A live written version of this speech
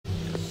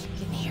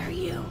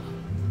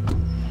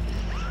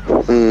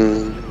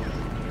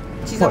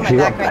still on my She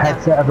back got right a now.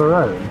 headset of her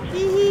own.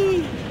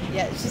 Hee hee.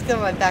 Yeah, she's still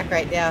on my back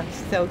right now.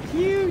 She's so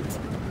cute.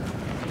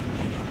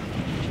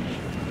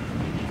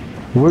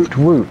 Woot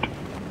woot.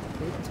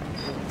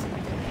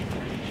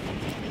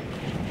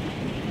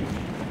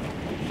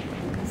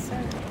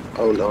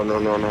 Oh no no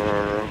no no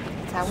no no.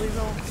 That's how we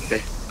roll.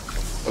 Okay.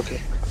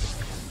 Okay.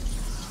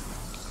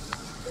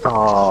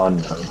 Oh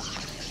no.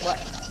 What?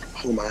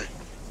 Oh my.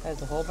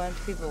 There's a whole bunch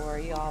of people where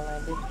you all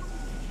landed.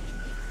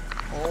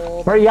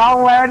 Where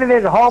y'all landed?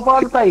 There's a whole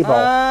bunch of people.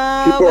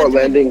 People are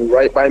landing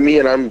right by me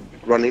and I'm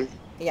running.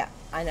 Yeah,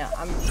 I know.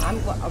 I'm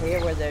over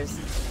here where there's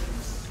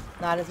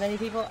not as many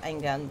people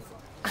and guns.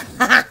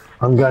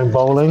 I'm going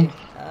bowling.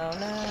 Oh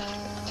no.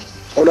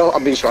 Oh no,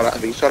 I'm being shot at.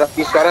 I'm being shot at.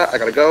 Being shot at. I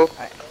gotta go.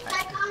 Alright.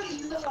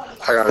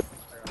 I got it.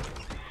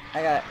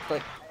 I got it.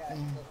 Click.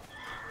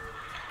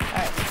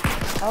 Alright.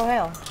 Oh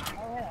hell.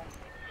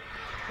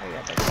 Oh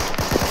yeah, baby.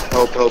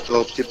 Help, help,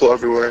 help. People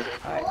everywhere.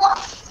 Alright.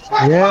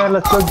 Yeah,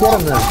 let's go get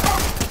them then.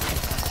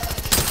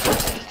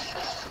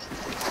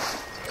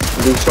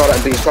 I'm being shot at.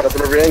 I'm being shot at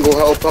from every angle.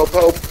 Help, help,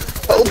 help.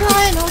 Help.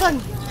 Ryan, hold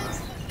on.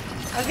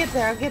 I'll get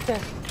there. I'll get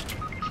there.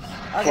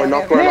 Okay, Oh,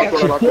 knock one, knock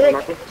one, knock one,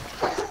 knock one.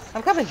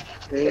 I'm coming.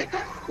 Okay,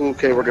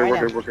 we're good, we're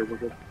good, we're good, we're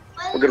good.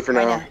 We're good for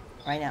now.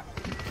 Right now.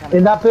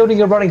 In that building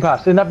you're running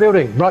past. In that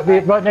building.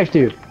 Right next to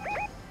you.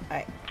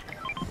 Alright.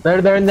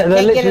 They're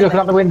literally looking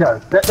out the window.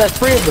 There's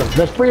three of them.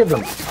 There's three of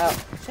them.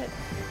 Oh, shit.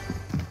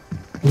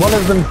 One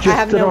of them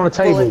just stood on a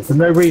table for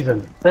no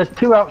reason. There's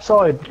two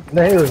outside.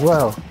 They're here as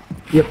well.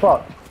 You're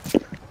fucked.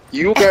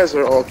 You guys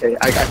are okay.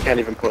 I can't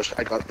even push.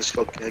 I got the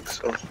scope kick,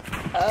 so.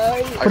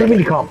 What do you mean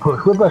you can't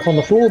push? We're both on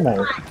the floor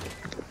now.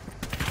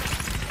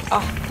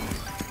 Oh.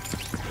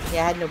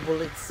 Yeah, I had no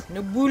bullets.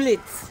 No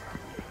bullets.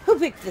 Who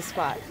picked this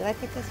spot? Did I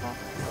pick this spot?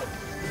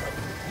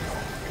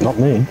 Not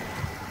me.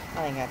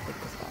 I think I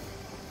picked this spot.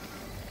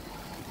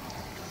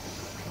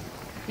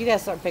 You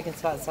guys start picking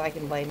spots so I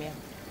can blame you.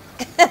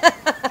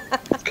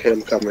 Okay,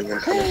 I'm coming, I'm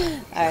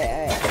coming.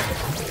 Alright.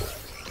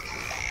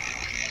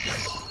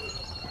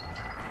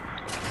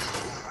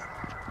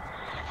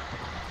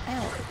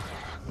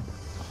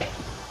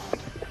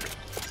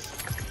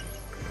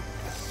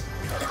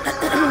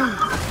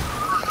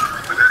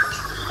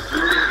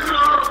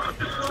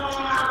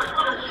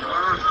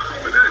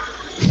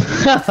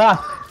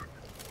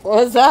 What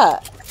was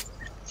that?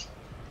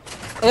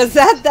 Was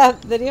that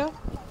video?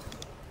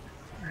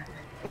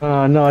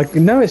 No,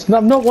 it's not.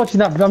 I'm not watching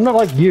that, but I'm not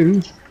like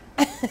you.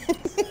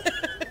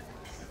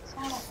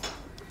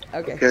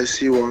 Okay. Okay, I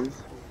see one.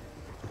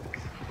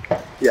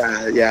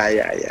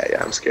 Yeah,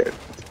 I'm scared.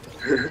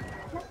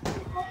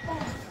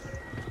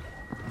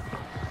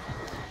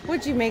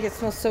 What'd you make it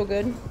smell so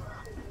good?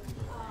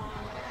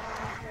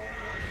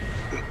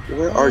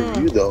 Where are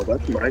you though?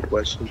 That's my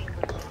question.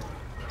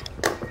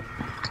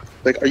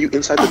 Like, are you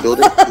inside the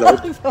building?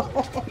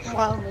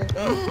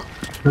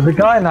 There's a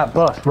guy in that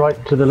bus right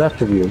to the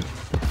left of you.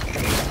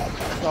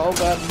 So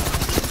good.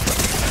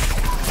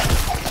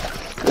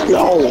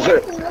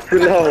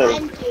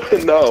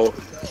 No.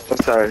 I'm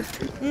sorry.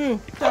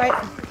 Alright.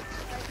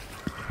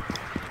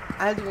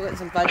 I have to go get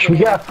some fudge. Should we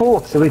get a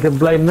fourth so we can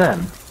blame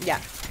them? Yeah.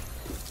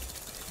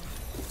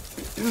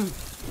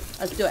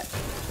 Let's do it.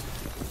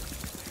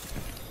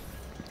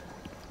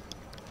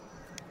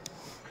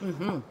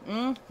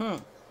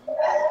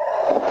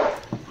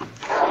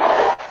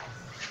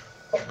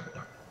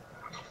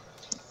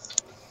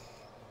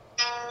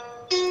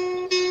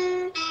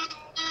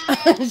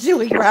 Should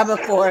we grab a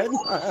fourth?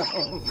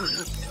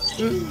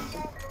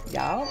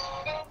 Yeah.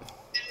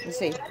 Let's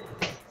see.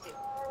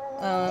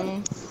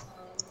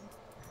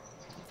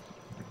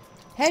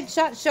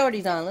 Headshot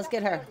Shorty's on. Let's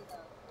get her.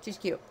 She's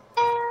cute.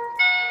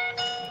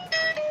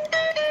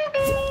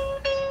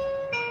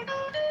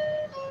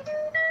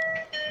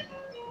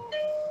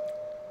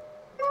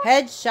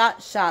 Headshot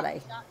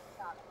Shotty.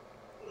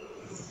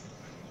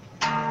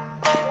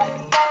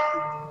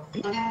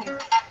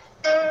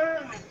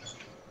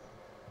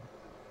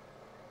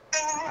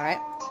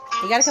 Alright.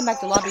 You gotta come back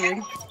to lobby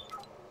room.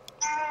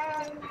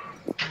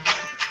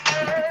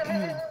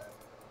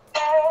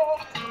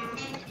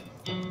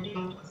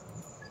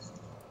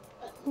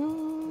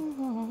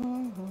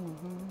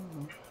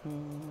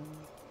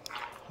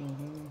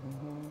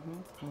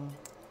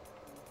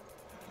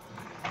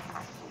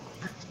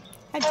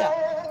 Headshot.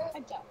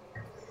 Headshot.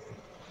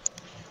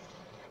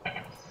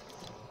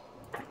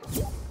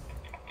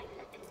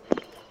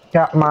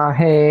 Got my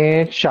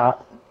head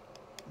shot.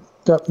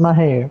 Got my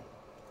hair.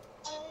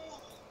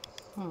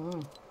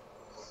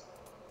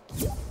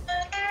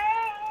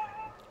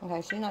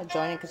 Okay, she's not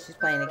joining because she's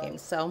playing the game,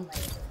 so.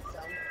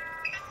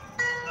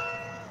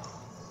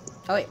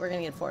 Oh wait, we're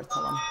gonna get fourth.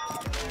 Hold on.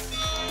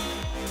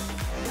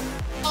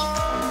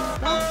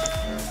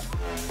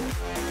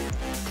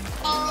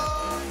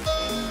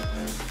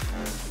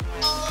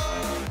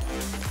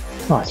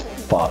 Nice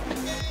fuck.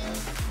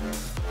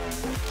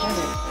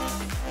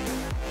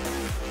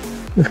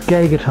 This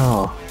gay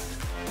guitar.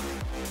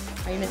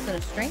 Are you missing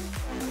a string?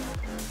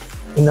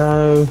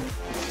 No.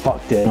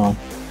 Fucked it on.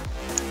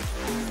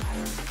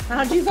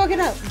 How'd you fuck it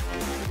up?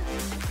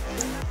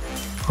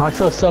 I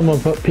saw someone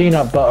put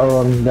peanut butter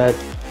on their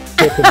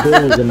dick and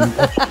balls and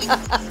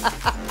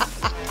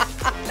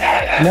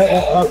no,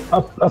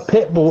 a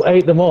pit bull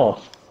ate them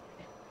off.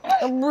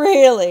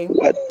 Really?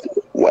 What?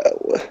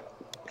 What?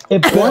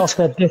 It bit off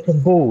their dick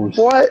and balls.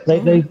 What?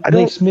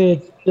 They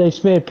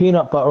smeared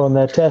peanut butter on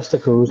their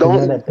testicles and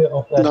then it bit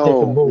off their dick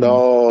and balls.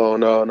 No, I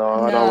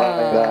don't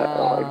like that. I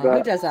don't like that.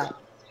 Who does that?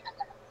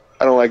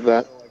 I don't like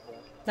that.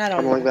 I I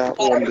don't don't like that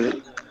one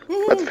bit.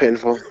 That's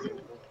painful.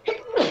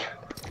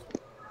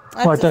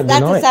 That's, don't that's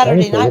deny a it.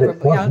 Saturday Anything, night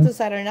it's for fun. it's a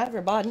Saturday night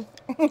for Bud.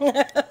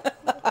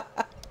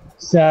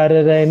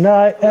 Saturday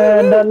night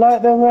and I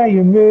like the way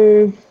you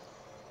move.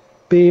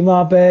 Be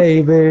my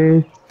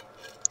baby.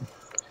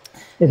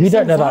 If you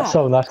don't know that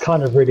song, that's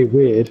kind of really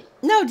weird.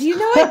 No, do you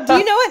know it? Do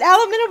you know it,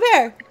 Alan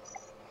Bear?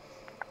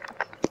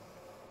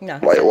 No.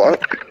 Wait,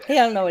 what? He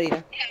don't know it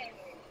either.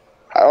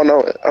 I don't know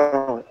it. I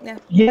don't know it. No.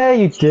 Yeah,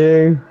 you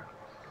do.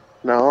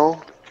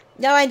 No.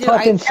 No, I do.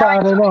 Type in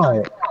Saturday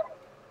night.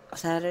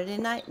 Saturday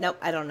night? Nope,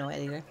 I don't know it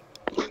either.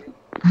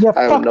 Yeah,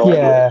 I have fuck no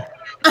yeah.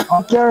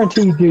 I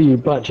guarantee you do, you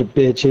bunch of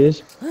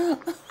bitches.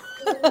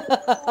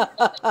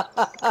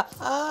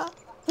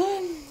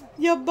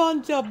 You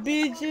bunch of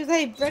bitches.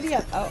 Hey, ready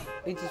up. Oh,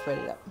 we just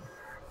ready up.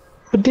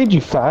 But did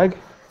you, fag?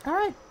 All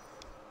right.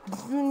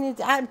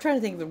 I'm trying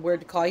to think of a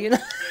word to call you.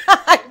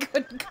 I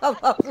couldn't come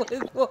up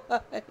with one.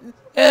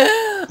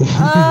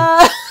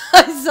 I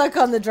suck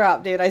on the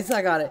drop, dude. I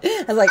suck on it.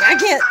 I was like, I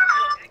can't.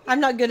 I'm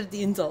not good at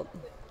the insult.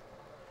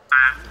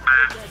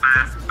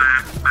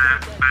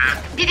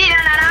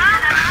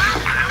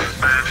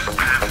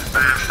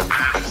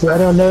 See, I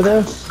don't know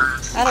this.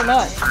 I don't know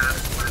it.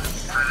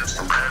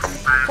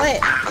 Play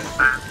it.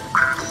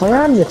 I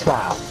am your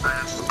twat.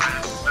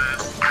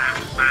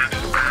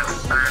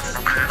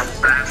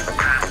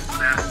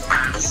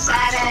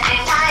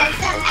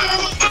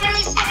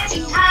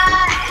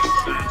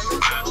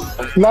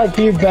 Like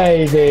you,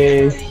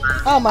 baby.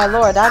 Oh my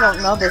lord, I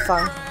don't know this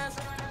song.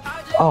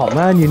 Oh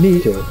man, you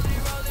need to.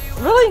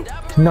 Really?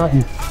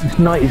 It's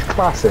 90s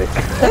classic.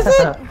 Is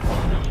it?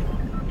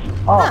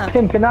 Oh, Huh.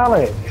 Pimpin'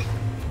 Alex.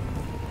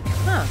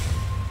 Huh.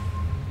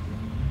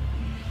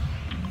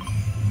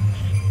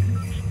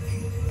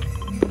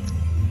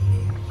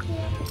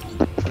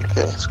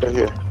 Okay, let's go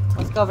here.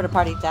 Let's go over to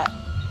party chat.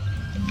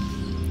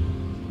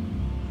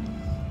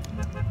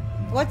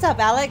 What's up,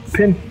 Alex?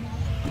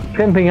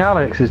 Pimping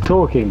Alex is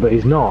talking, but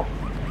he's not.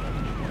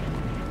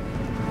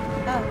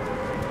 Oh.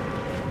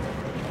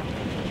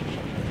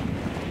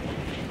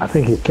 I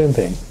think he's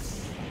pimping.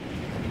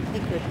 He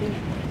could be.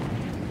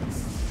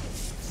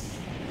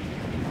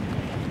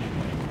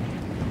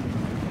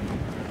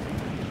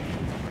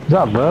 Is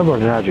that a verb or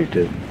an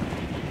adjective?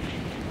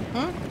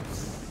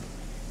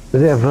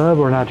 Is it a verb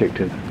or an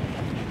adjective?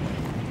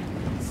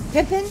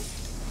 Pippin?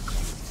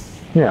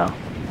 Yeah.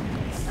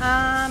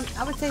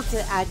 I would say it's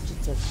an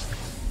adjective.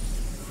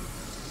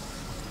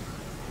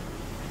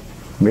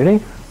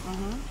 Really?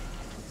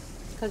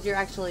 Because you're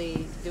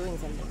actually doing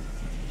something.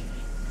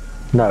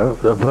 No,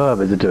 a verb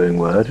is a doing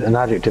word. An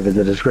adjective is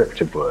a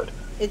descriptive word.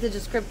 It's a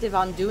descriptive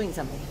on doing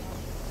something.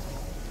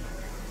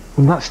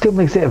 And that still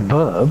makes it a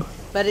verb.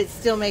 But it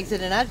still makes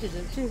it an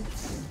adjective, too.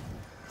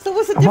 So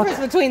what's the What? difference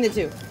between the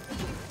two?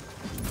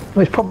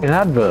 Well, it's probably an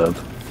adverb.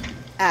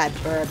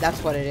 Adverb,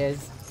 that's what it is.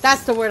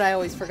 That's the word I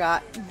always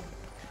forgot.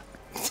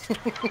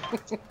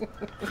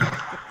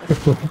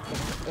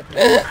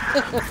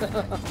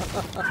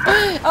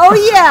 Oh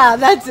yeah,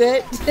 that's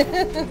it.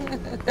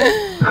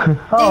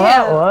 Oh,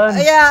 that one.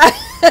 Yeah.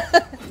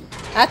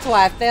 That's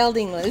why I failed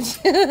English.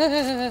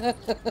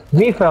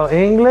 We felt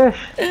English?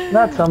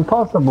 That's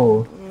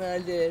impossible. I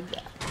did.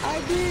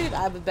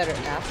 I'm better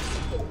at math.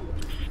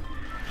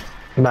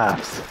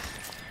 Maths.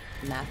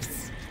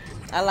 Maths.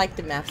 I like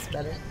the maths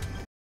better.